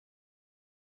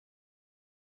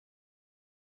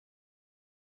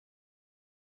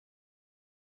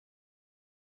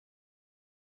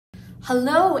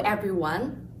Hello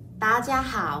everyone, 大家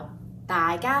好,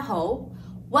大家好.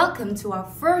 Welcome to our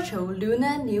virtual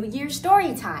Lunar New Year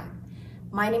Storytime.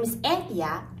 My name is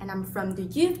Anthea and I'm from the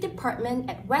Youth Department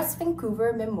at West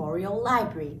Vancouver Memorial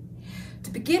Library.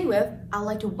 To begin with, I'd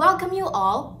like to welcome you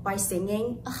all by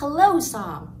singing a hello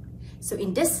song. So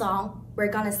in this song,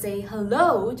 we're gonna say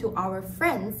hello to our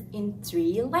friends in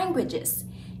 3 languages,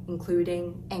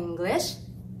 including English,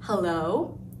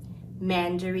 hello,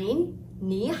 Mandarin,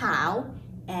 你好,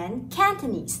 and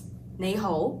Cantonese, 你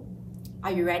好.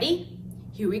 Are you ready?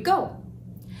 Here we go.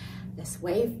 Let's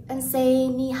wave and say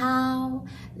你好.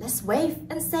 Let's wave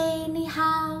and say 你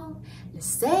好. Let's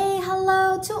say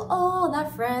hello to all our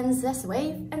friends. Let's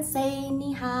wave and say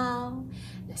你好.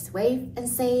 Let's wave and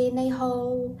say 你好.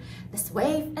 Let's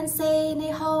wave and say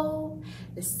你好.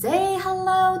 Let's say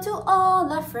hello to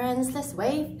all our friends. Let's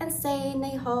wave and say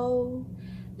你好.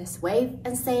 Let's wave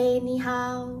and say 你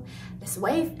好. Let's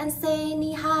wave and say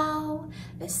你好.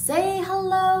 Let's say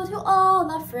hello to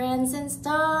all our friends and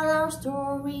start our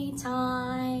story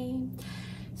time.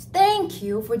 Thank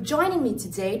you for joining me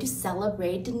today to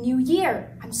celebrate the new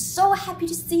year. I'm so happy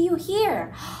to see you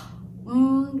here.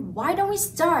 Why don't we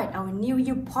start our New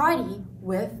Year party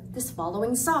with this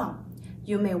following song?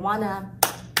 You may wanna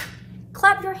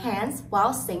clap your hands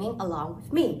while singing along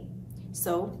with me.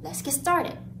 So let's get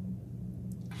started.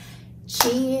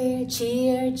 Cheer,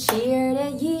 cheer, cheer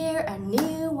the year, a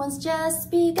new one's just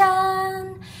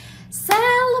begun.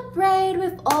 Celebrate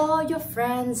with all your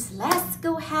friends, let's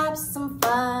go have some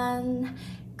fun.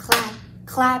 Clap,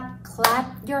 clap,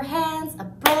 clap your hands, a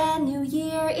brand new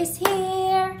year is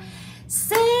here.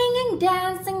 Singing,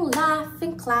 dancing,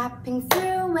 laughing, clapping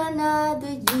through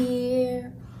another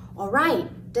year.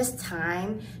 Alright, this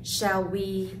time, shall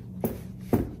we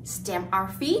stamp our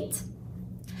feet?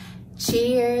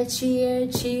 Cheer, cheer,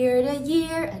 cheer the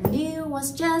year, a new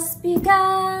one's just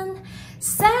begun.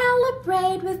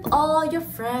 Celebrate with all your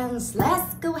friends,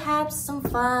 let's go have some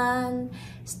fun.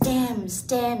 Stamp,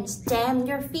 stamp, stamp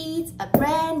your feet, a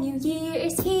brand new year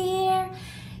is here.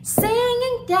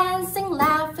 Singing, dancing,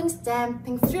 laughing,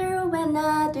 stamping through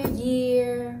another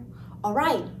year.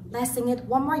 Alright, let's sing it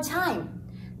one more time.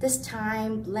 This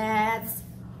time, let's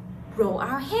roll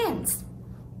our hands.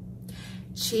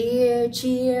 Cheer,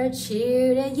 cheer,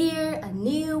 cheer the year, a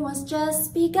new one's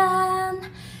just begun.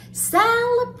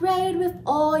 Celebrate with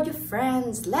all your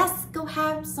friends, let's go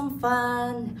have some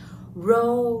fun.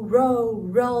 Roll, roll,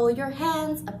 roll your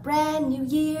hands, a brand new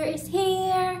year is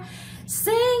here.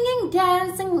 Singing,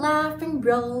 dancing, laughing,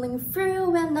 rolling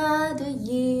through another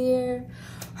year.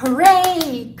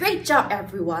 Hooray! Great job,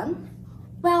 everyone!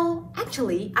 Well,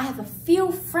 actually, I have a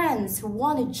few friends who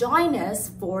want to join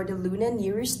us for the Lunar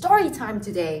New Year story time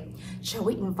today. Shall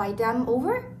we invite them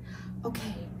over?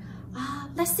 Okay,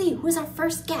 let's see, who's our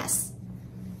first guest?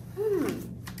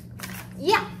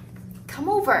 Yeah, come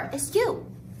over, it's you.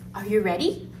 Are you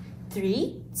ready?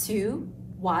 3, 2,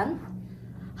 1.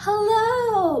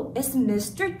 Hello, it's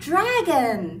Mr.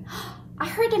 Dragon. I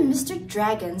heard that Mr.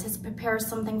 Dragon has prepared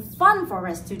something fun for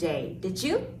us today. Did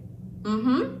you?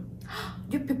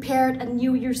 You prepared a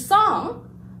New Year song?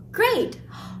 Great!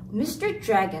 Mr.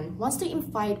 Dragon wants to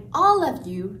invite all of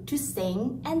you to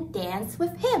sing and dance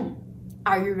with him.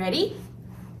 Are you ready?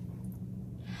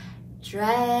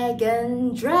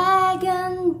 Dragon,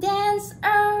 dragon, dance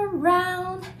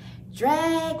around.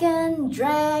 Dragon,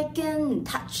 dragon,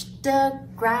 touch the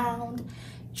ground.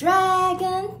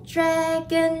 Dragon,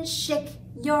 dragon, shake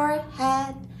your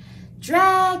head.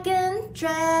 Dragon,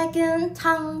 dragon,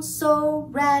 tongue so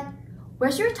red.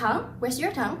 Where's your tongue? Where's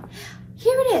your tongue?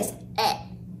 Here it is.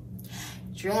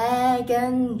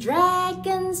 Dragon,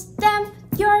 dragon, stamp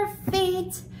your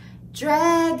feet.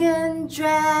 Dragon,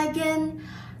 dragon,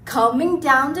 coming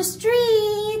down the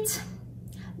street.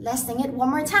 Let's sing it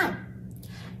one more time.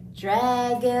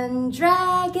 Dragon,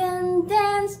 dragon,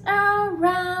 dance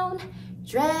around.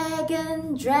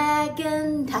 Dragon,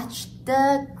 dragon, touch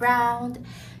the ground.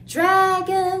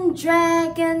 Dragon,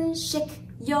 dragon, shake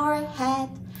your head.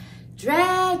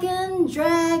 Dragon,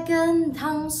 dragon,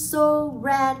 tongue so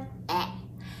red.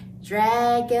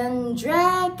 Dragon,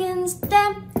 dragon,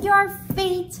 stamp your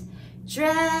feet.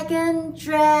 Dragon,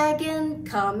 dragon,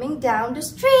 coming down the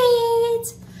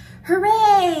street.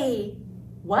 Hooray!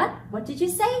 What? What did you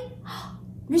say?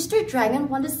 Mr. Dragon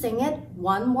wants to sing it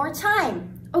one more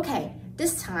time. Okay,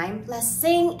 this time let's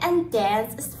sing and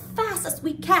dance as fast as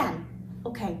we can.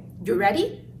 Okay, you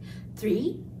ready?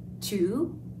 3,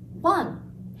 2, 1.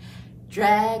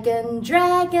 Dragon,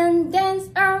 dragon, dance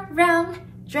around.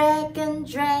 Dragon,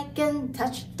 dragon,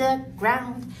 touch the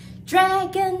ground.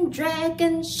 Dragon,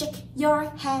 dragon, shake your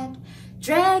head.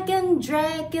 Dragon,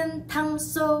 dragon, tongue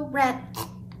so red.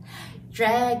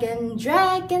 Dragon,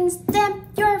 dragon,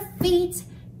 stamp your feet.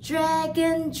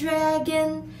 Dragon,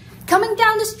 dragon, coming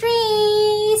down the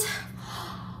street.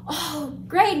 Oh,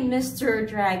 great, Mr.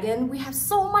 Dragon. We have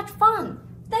so much fun.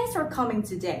 Thanks for coming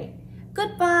today.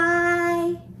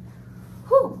 Goodbye.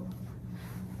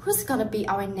 Who's gonna be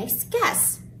our next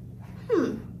guest?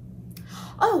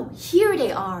 Oh, here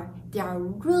they are. They are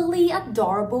really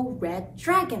adorable red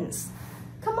dragons.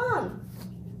 Come on.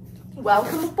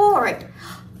 Welcome aboard.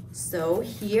 So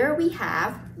here we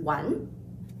have 1,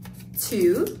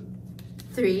 2,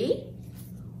 3,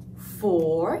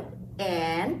 4,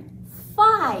 and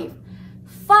 5.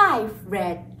 5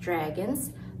 red dragons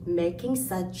making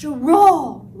such a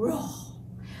roar.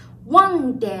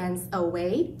 One danced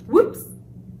away, whoops,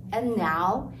 and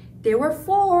now there were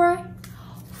 4.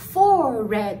 4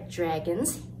 red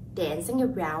dragons dancing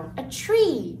around a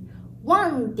tree.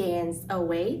 One danced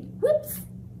away, whoops,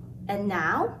 and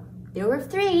now there were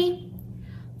 3.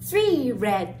 3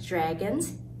 red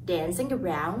dragons dancing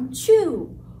around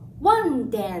 2. One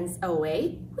danced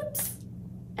away, whoops,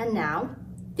 and now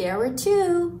there were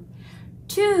 2.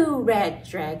 2 red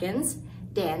dragons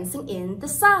dancing in the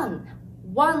sun.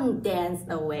 One danced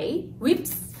away,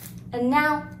 whoops, and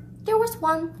now there was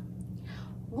 1.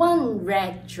 1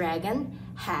 red dragon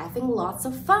having lots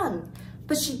of fun,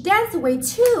 but she danced away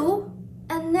too,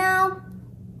 and now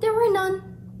there were none.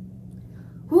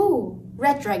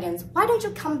 Red dragons, why don't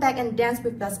you come back and dance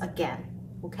with us again?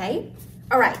 Okay?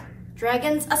 Alright,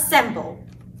 dragons assemble.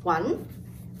 1,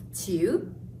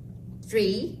 2,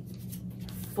 3,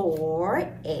 4,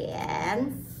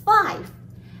 and 5.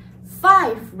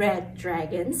 5 red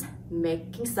dragons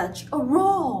making such a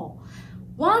roar.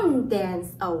 One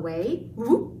danced away,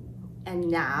 whoop, and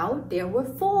now there were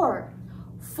 4.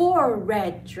 4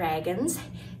 red dragons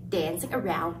dancing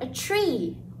around a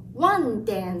tree. One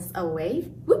danced away,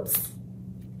 whoops,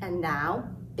 and now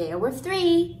there were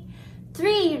 3.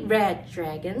 3 red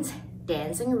dragons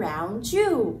dancing around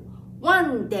you.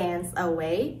 One danced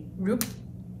away, whoop,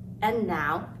 and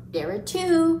now there are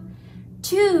 2.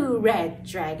 2 red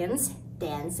dragons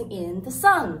dancing in the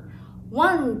sun.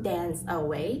 One danced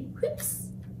away, whoops,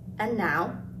 and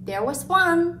now there was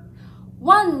 1.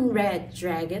 1 red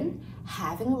dragon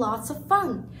having lots of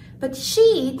fun, but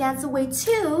she danced away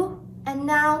too, and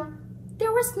now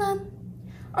there was none.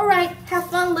 Alright, have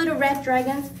fun, little red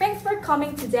dragons. Thanks for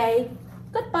coming today.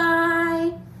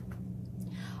 Goodbye.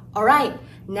 Alright,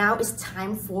 now it's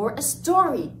time for a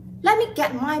story. Let me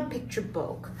get my picture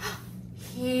book.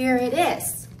 Here it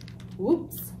is.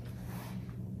 Oops.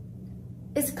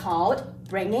 It's called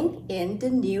Bringing in the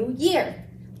New Year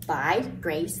by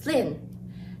Grace Lin.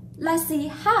 Let's see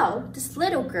how this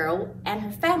little girl and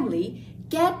her family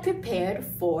get prepared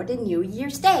for the New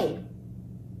Year's Day.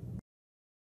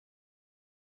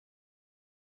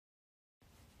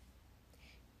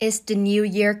 Is the New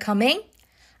Year coming?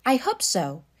 I hope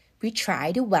so. We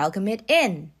try to welcome it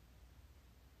in.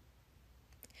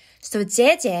 So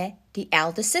Jie, the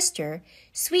elder sister,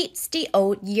 sweeps the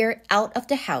old year out of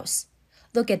the house.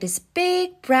 Look at this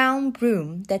big brown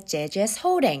broom that Jie is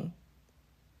holding.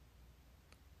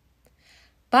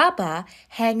 Baba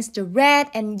hangs the red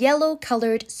and yellow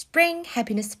colored spring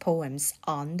happiness poems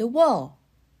on the wall.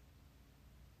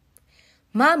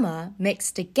 Mama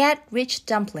makes the get-rich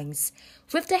dumplings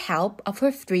with the help of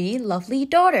her 3 lovely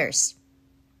daughters.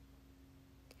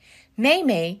 Mei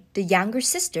Mei, the younger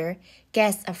sister,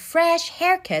 gets a fresh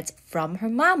haircut from her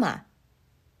mama.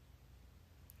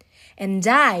 And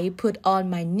I put on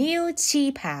my new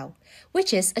qi pao,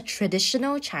 which is a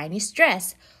traditional Chinese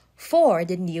dress for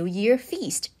the New Year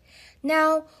feast.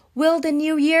 Now, will the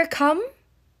New Year come?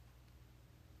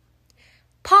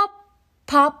 Pop,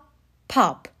 pop,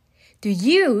 pop. Do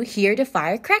you hear the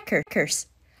firecrackers?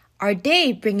 Are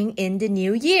they bringing in the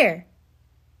New Year?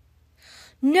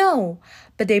 No,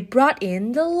 but they brought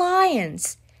in the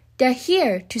lions. They're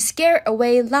here to scare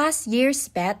away last year's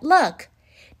bad luck.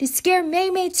 They scare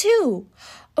Mei Mei too.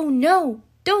 Oh no,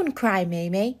 don't cry, Mei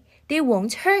Mei. They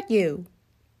won't hurt you.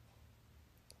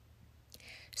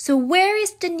 So where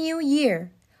is the New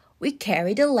Year? We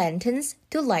carry the lanterns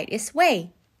to light its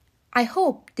way. I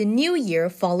hope the New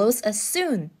Year follows us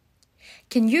soon.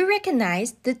 Can you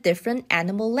recognize the different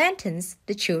animal lanterns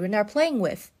the children are playing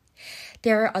with?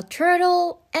 There are a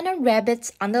turtle and a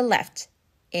rabbit on the left,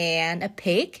 and a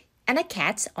pig and a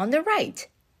cat on the right.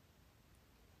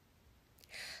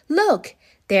 Look,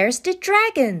 there's the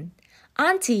dragon.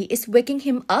 Auntie is waking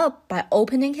him up by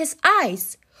opening his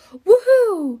eyes.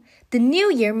 Woohoo! The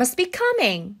New Year must be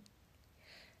coming.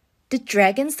 The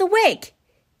dragon's awake.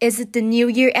 Is it the New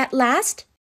Year at last?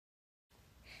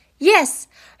 Yes,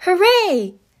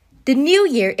 hooray! The new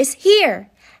year is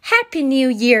here. Happy New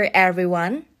Year,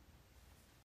 everyone!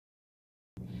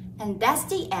 And that's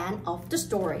the end of the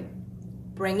story,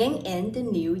 Bringing in the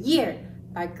New Year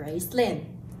by Grace Lin.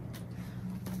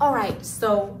 Alright,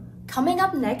 so coming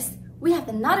up next, we have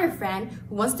another friend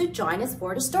who wants to join us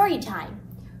for the story time.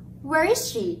 Where is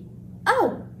she?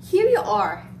 Oh, here you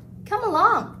are. Come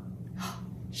along.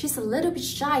 She's a little bit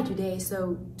shy today,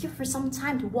 so give her some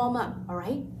time to warm up,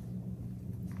 alright?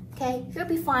 Okay, you'll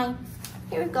be fine.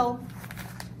 Here we go.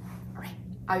 Alright,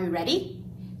 are you ready?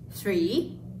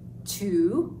 3,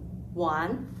 2,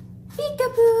 1,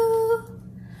 peekaboo!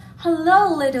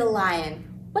 Hello, little lion.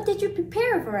 What did you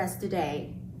prepare for us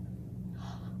today?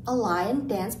 A lion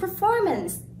dance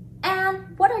performance.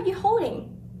 And what are you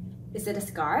holding? Is it a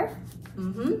scarf?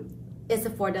 Is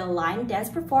it for the lion dance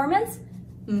performance?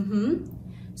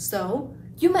 So,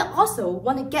 you may also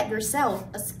want to get yourself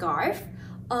a scarf,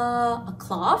 a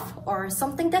cloth, or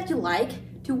something that you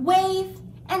like to wave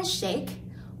and shake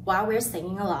while we're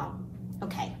singing along.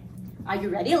 Okay, are you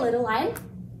ready, little lion?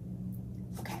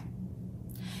 Okay.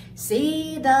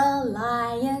 See the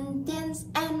lion dance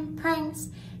and pranks,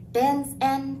 dance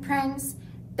and pranks,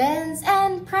 dance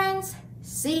and pranks.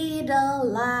 See the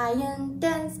lion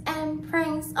dance and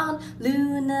pranks on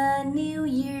Lunar New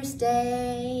Year's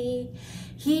Day.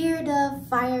 Hear the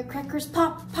firecrackers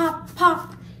pop, pop,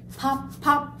 pop, pop,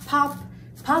 pop, pop,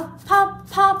 pop, pop,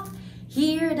 pop.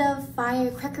 Hear the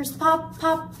firecrackers pop,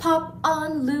 pop, pop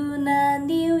on Lunar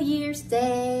New Year's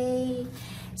Day.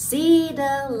 See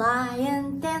the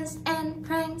lion dance and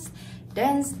pranks,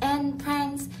 dance and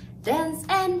pranks, dance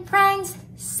and pranks.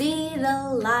 See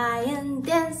the lion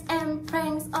dance and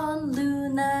pranks on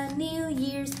Lunar New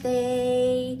Year's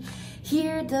Day.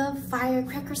 Hear the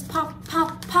firecrackers pop,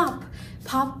 pop, pop,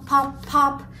 pop, pop,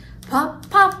 pop, pop,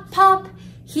 pop, pop.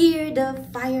 Hear the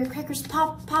firecrackers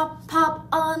pop, pop, pop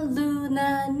on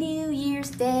Lunar New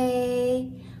Year's Day.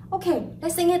 Okay,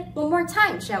 let's sing it one more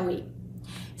time, shall we?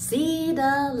 See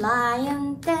the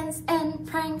lion dance and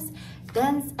pranks,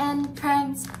 dance and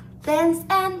pranks, dance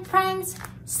and pranks.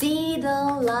 See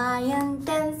the lion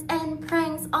dance and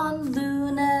pranks on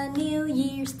Lunar New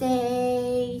Year's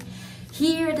Day.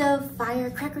 Hear the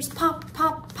firecrackers pop,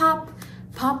 pop, pop,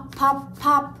 pop, pop,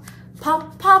 pop,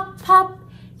 pop, pop, pop.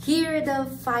 Hear the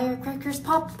firecrackers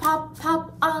pop, pop,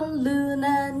 pop on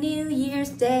Lunar New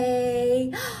Year's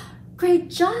Day. Great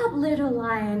job, little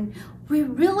lion. We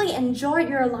really enjoyed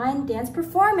your lion dance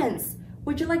performance.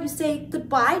 Would you like to say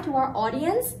goodbye to our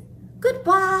audience?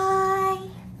 Goodbye.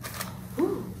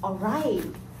 Ooh, all right.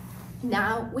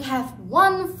 Now we have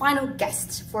one final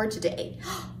guest for today.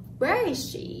 Where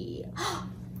is she?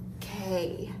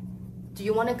 Okay. Do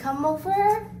you want to come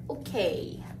over?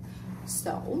 Okay.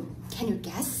 So, can you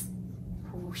guess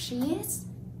who she is?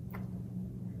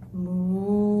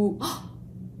 Moo.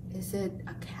 Is it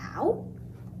a cow?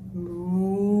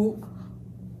 Moo.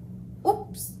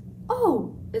 Oops.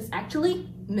 Oh, it's actually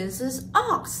Mrs.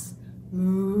 Ox.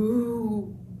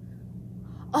 Moo.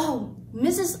 Oh,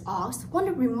 Mrs. Ox want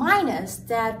to remind us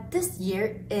that this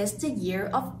year is the year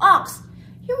of ox.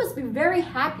 You must be very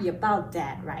happy about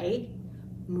that, right?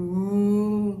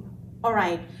 Moo.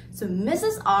 Alright, so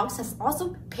Mrs. Ox has also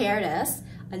prepared us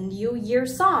a New Year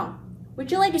song.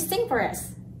 Would you like to sing for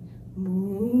us?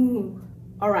 Moo.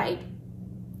 Alright.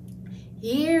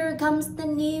 Here comes the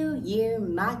new year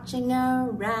marching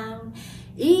around,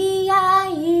 E-I-E-I-O.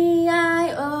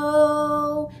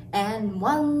 And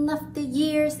one of the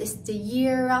years is the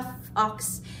year of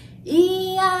ox,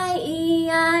 E-I-E-I-O.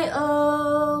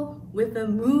 With a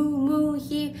moo moo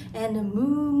here and a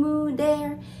moo moo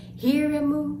there. Here a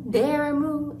moo, there a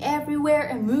moo, everywhere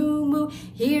a moo moo.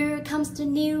 Here comes the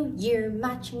new year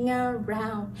marching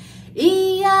around,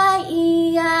 E-I-E-I-O.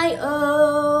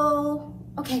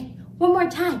 Okay, one more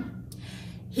time.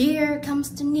 Here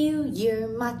comes the new year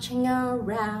marching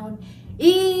around,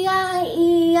 E-I-E-I-O.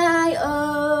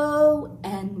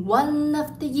 And one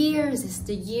of the years is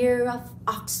the year of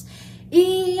ox,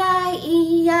 E-I-E-I-O.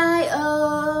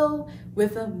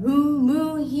 With a moo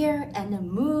moo here and a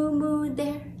moo moo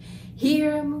there.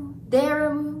 Here a moo, there a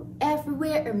moo,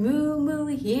 everywhere a moo moo.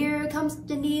 Here comes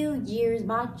the new year's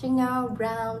marching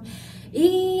around,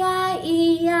 E-I-E-I-O.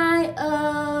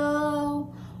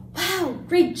 Wow,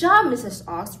 great job, Mrs.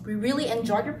 Ox. We really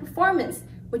enjoyed your performance.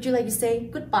 Would you like to say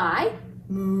goodbye?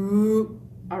 Moo.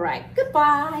 Alright,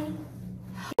 goodbye.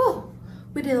 Whew,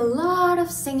 we did a lot of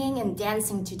singing and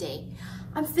dancing today.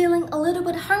 I'm feeling a little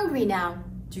bit hungry now.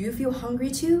 Do you feel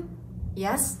hungry too?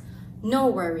 Yes? No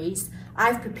worries.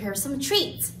 I've prepared some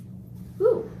treats.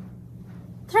 Ooh.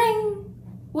 Tring!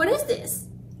 What is this?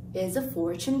 It's a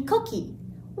fortune cookie.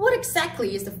 what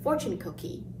exactly is a fortune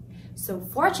cookie? So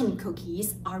fortune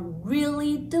cookies are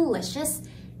really delicious,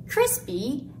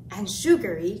 crispy, and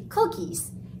sugary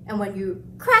cookies. And when you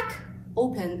crack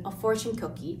open a fortune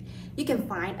cookie, you can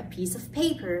find a piece of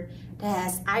paper that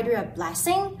has either a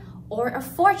blessing or a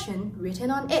fortune written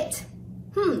on it.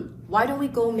 Why don't we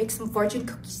go make some fortune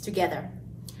cookies together?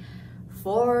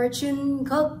 Fortune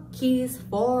cookies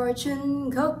for the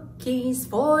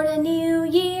new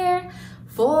year,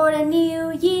 for the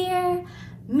new year.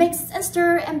 Mix and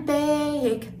stir and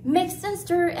bake, mix and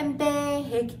stir and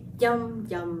bake. Yum,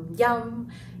 yum, yum,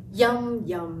 yum,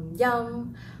 yum,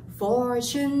 yum.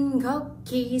 Fortune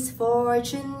cookies for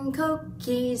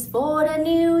the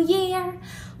new year,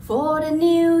 for the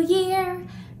new year.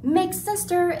 Mix and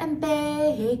stir and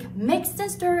bake, mix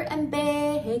and stir and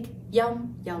bake.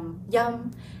 Yum, yum,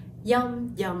 yum,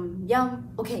 yum, yum, yum.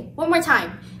 Okay, one more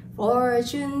time.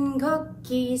 Fortune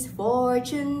cookies for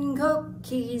the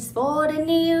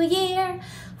new year,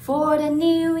 for the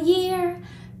new year.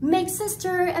 Mix and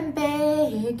stir and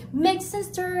bake, mix and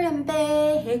stir and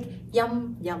bake.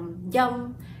 Yum, yum,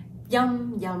 yum,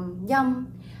 yum, yum,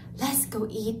 yum. Let's go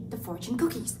eat the fortune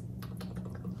cookies.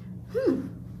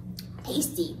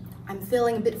 Tasty. I'm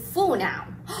feeling a bit full now.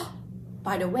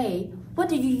 By the way, what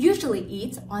do you usually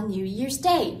eat on New Year's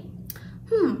Day?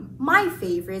 My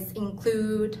favorites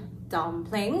include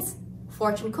dumplings,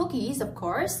 fortune cookies, of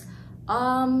course,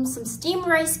 some steamed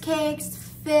rice cakes,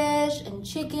 fish and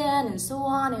chicken, and so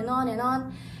on and on and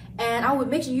on. And I would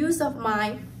make use of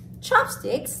my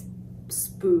chopsticks,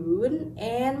 spoon,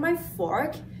 and my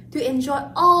fork to enjoy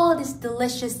all these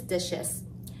delicious dishes.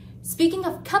 Speaking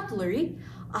of cutlery,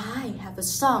 I have a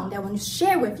song that I want to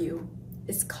share with you.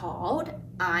 It's called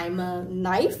I'm a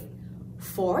Knife,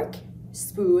 Fork,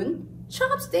 Spoon,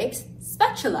 Chopsticks,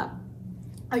 Spatula.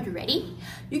 Are you ready?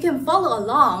 You can follow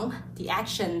along the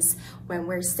actions when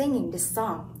we're singing this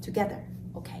song together,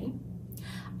 okay?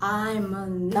 I'm a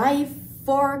knife,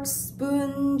 fork,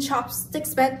 spoon, chopstick,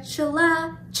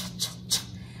 spatula. Cha-cha-cha.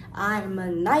 I'm a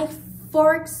knife,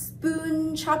 fork,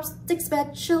 spoon, chopstick,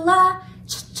 spatula.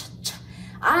 Cha-cha-cha.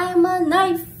 I'm a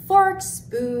knife, fork,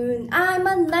 spoon. I'm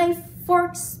a knife,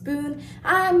 fork, spoon.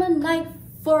 I'm a knife,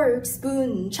 fork,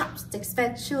 spoon, chopstick,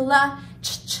 spatula.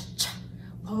 Cha-cha-cha.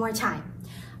 One more time.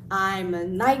 I'm a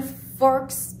knife,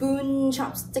 fork, spoon,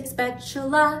 chopstick,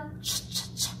 spatula.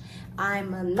 Cha-cha-cha.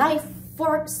 I'm a knife,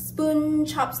 fork, spoon,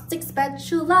 chopstick,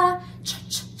 spatula.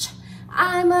 Cha-cha-cha.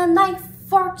 I'm a knife,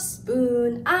 fork,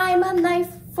 spoon. I'm a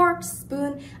knife, fork,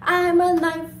 spoon. I'm a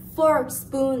knife, fork,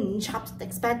 spoon,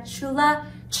 chopstick, spatula.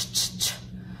 Cha-cha-cha.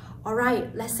 All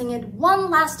right, let's sing it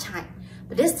one last time.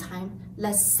 But this time,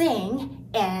 let's sing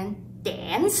and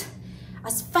dance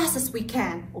as fast as we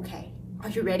can. Okay, are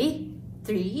you ready?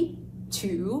 3,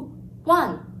 2,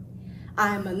 1.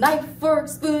 I'm a knife, fork,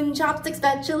 spoon, chopstick,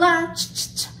 spatula.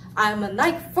 I'm a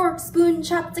knife, fork, spoon,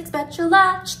 chopstick,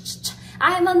 spatula.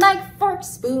 I'm a knife, fork,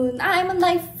 spoon. I'm a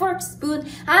knife, fork, spoon.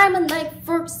 I'm a knife,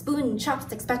 fork, spoon,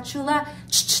 chopstick, spatula.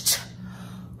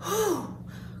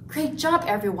 Great job,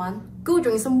 everyone. Go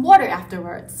drink some water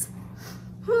afterwards.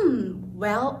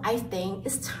 Well, I think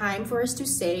it's time for us to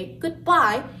say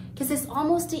goodbye because it's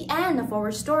almost the end of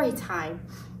our story time.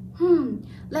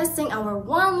 Let's sing our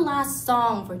one last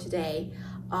song for today.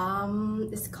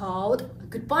 It's called a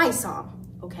goodbye song.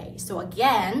 Okay, so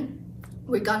again,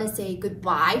 we're gonna say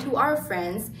goodbye to our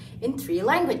friends in 3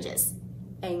 languages.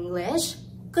 English,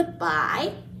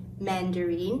 goodbye,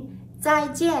 Mandarin, 再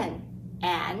见,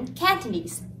 and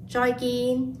Cantonese, 再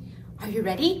見. Are you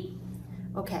ready?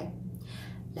 Okay,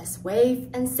 let's wave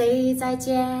and say 再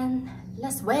见.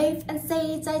 Let's wave and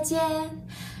say 再见.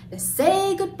 Let's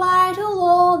say goodbye to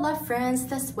all our friends.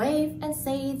 Let's wave and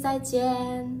say 再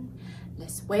见.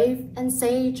 Let's wave and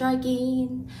say 再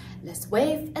見. Let's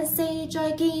wave and say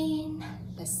再見.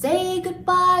 Let's say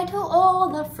goodbye to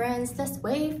all our friends. Let's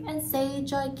wave and say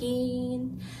再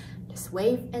見. Let's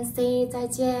wave and say 再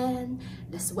见.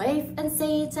 Let's wave and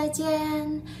say 再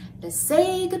见. Let's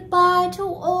say goodbye to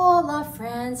all our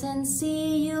friends and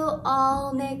see you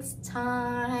all next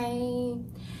time.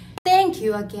 Thank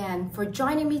you again for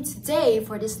joining me today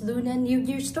for this Lunar New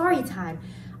Year story time.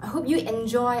 I hope you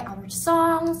enjoy our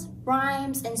songs,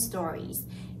 rhymes, and stories.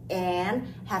 And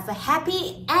have a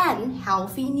happy and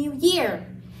healthy New Year!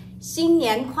 新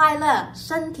年快乐，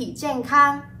身体健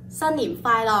康，新年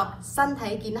快樂，身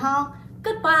體健康。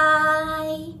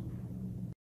Goodbye!